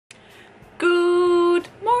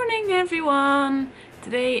Evening everyone!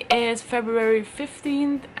 Today is February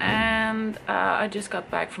 15th and I just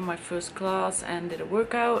got back from my first class and did a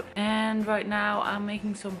workout, and right now I'm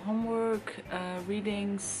making some homework,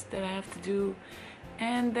 readings that I have to do,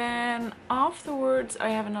 and then afterwards I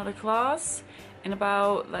have another class. In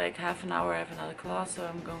about like half an hour I have another class, so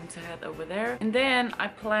I'm going to head over there, and then I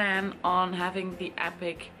plan on having the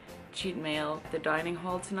epic cheat meal at the dining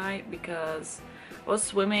hall tonight because I was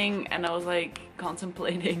swimming and I was like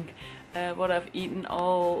contemplating what I've eaten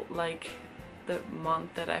all like the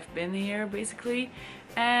month that I've been here basically,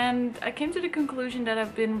 and I came to the conclusion that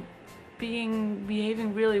I've been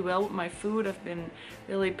behaving really well with my food. I've been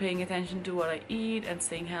really paying attention to what I eat and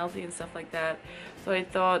staying healthy and stuff like that, so I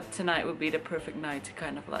thought tonight would be the perfect night to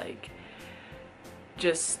kind of like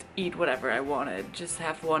just eat whatever I wanted, just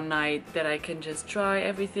have one night that I can just try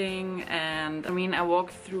everything. And I mean, I walk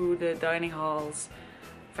through the dining halls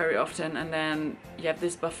very often, and then you have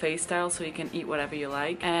this buffet style so you can eat whatever you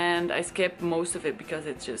like, and I skip most of it because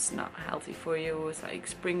it's just not healthy for you. It's like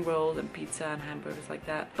spring rolls and pizza and hamburgers like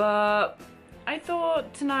that, but I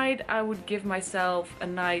thought tonight I would give myself a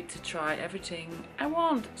night to try everything I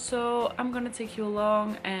want. So I'm gonna take you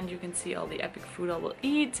along and you can see all the epic food I will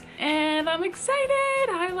eat, and I'm excited!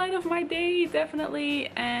 Highlight of my day, definitely.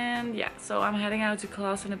 And yeah, so I'm heading out to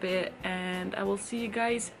class in a bit and I will see you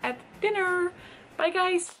guys at dinner. Bye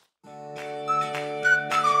guys!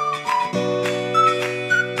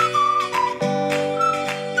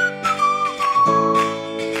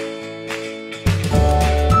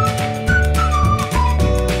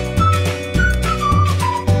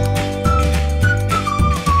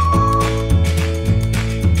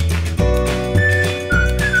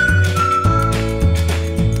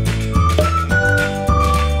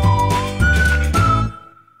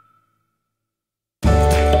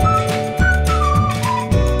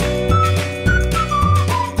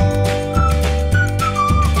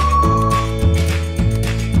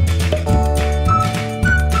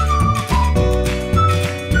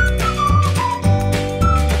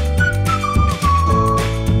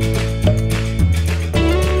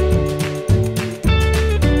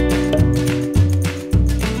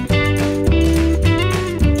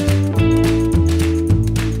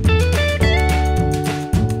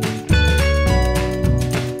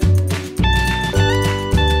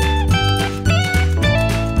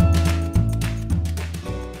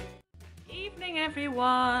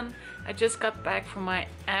 Everyone, I just got back from my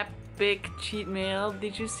epic cheat meal.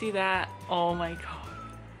 Did you see that? Oh my god,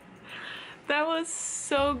 that was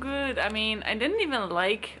so good. I mean, I didn't even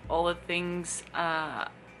like all the things I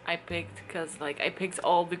picked, because like I picked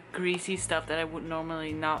all the greasy stuff that I would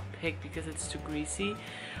normally not pick because it's too greasy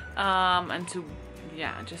and too,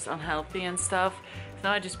 yeah, just unhealthy and stuff. So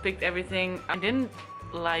now I just picked everything. I didn't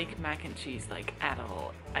like mac and cheese like at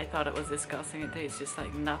all. I thought it was disgusting. It tastes just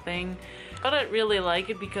like nothing. I thought I'd really like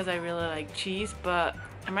it because I really like cheese, but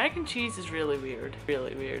American cheese is really weird,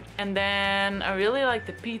 really weird. And then I really like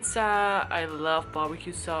the pizza. I love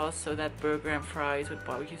barbecue sauce, so that burger and fries with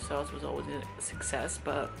barbecue sauce was always a success,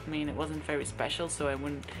 but I mean, it wasn't very special, so I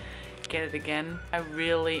wouldn't get it again. I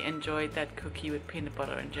really enjoyed that cookie with peanut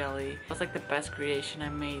butter and jelly. It was like the best creation I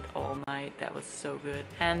made all night. That was so good.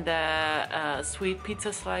 And the sweet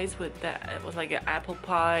pizza slice with that, it was like an apple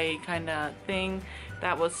pie kind of thing.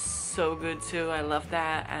 That was so good too. I love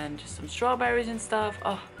that. And just some strawberries and stuff.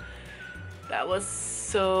 Oh, that was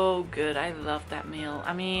so good. I love that meal.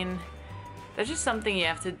 I mean, that's just something you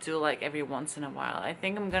have to do like every once in a while. I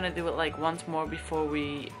think I'm gonna do it like once more before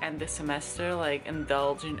we end the semester, like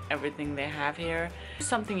indulge in everything they have here. Just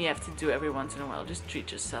something you have to do every once in a while. Just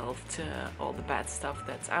treat yourself to all the bad stuff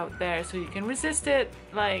that's out there so you can resist it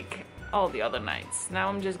like all the other nights. Now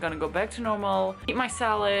I'm just gonna go back to normal, eat my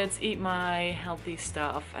salads, eat my healthy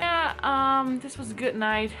stuff. Yeah, this was a good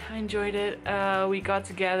night. I enjoyed it. We got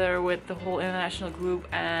together with the whole international group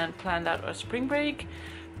and planned out our spring break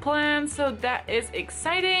plans, so that is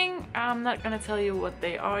exciting. I'm not gonna tell you what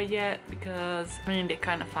they are yet because I mean they're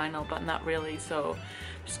kind of final, but not really, so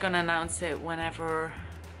I'm just gonna announce it whenever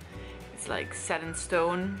it's like set in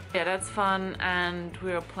stone. Yeah, that's fun. And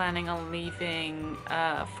we're planning on leaving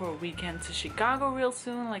for a weekend to Chicago real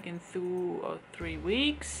soon, like in 2 or 3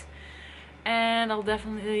 weeks, and I'll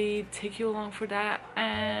definitely take you along for that.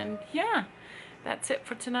 And yeah, that's it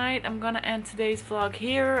for tonight. I'm gonna end today's vlog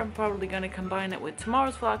here. I'm probably gonna combine it with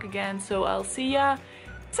tomorrow's vlog again, so I'll see ya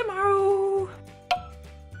tomorrow.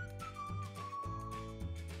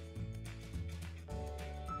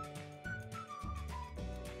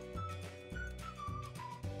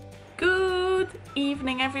 Good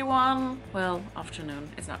evening, everyone. Well, afternoon.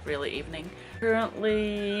 It's not really evening.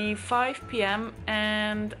 Currently 5 p.m.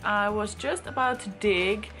 and I was just about to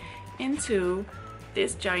dig into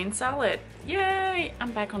this giant salad. Yay!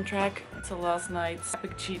 I'm back on track. It's a last night's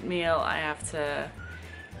epic cheat meal. I have to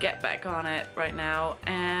get back on it right now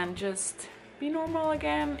and just be normal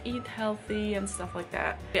again, eat healthy and stuff like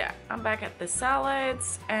that. Yeah, I'm back at the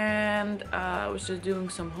salads and I was just doing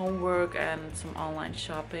some homework and some online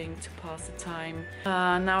shopping to pass the time.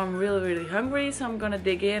 Now I'm really hungry, so I'm gonna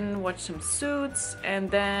dig in, watch some Suits,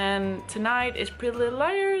 and then tonight is Pretty Little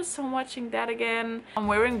Liars, so I'm watching that again. I'm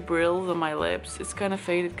wearing brills on my lips. It's kind of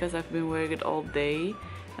faded because I've been wearing it all day.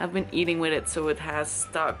 I've been eating with it, so it has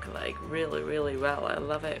stuck like really well. I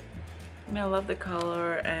love it. I love the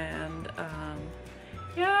color, and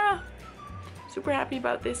yeah, super happy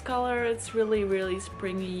about this color. It's really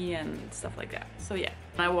springy and stuff like that. So yeah,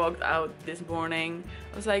 when I walked out this morning,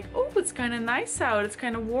 I was like, oh, it's kind of nice out, it's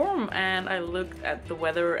kind of warm, and I looked at the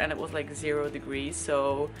weather and it was like 0 degrees.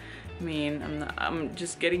 So I mean, I'm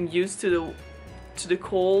just getting used to the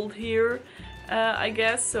cold here, I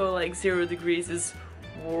guess. So like 0 degrees is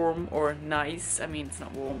warm or nice. I mean, it's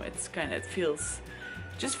not warm, it's kind of,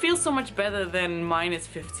 just feels so much better than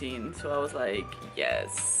 -15. So I was like,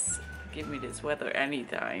 yes, give me this weather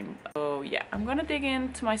anytime. So yeah, I'm gonna dig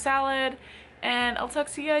into my salad and I'll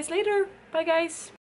talk to you guys later. Bye guys.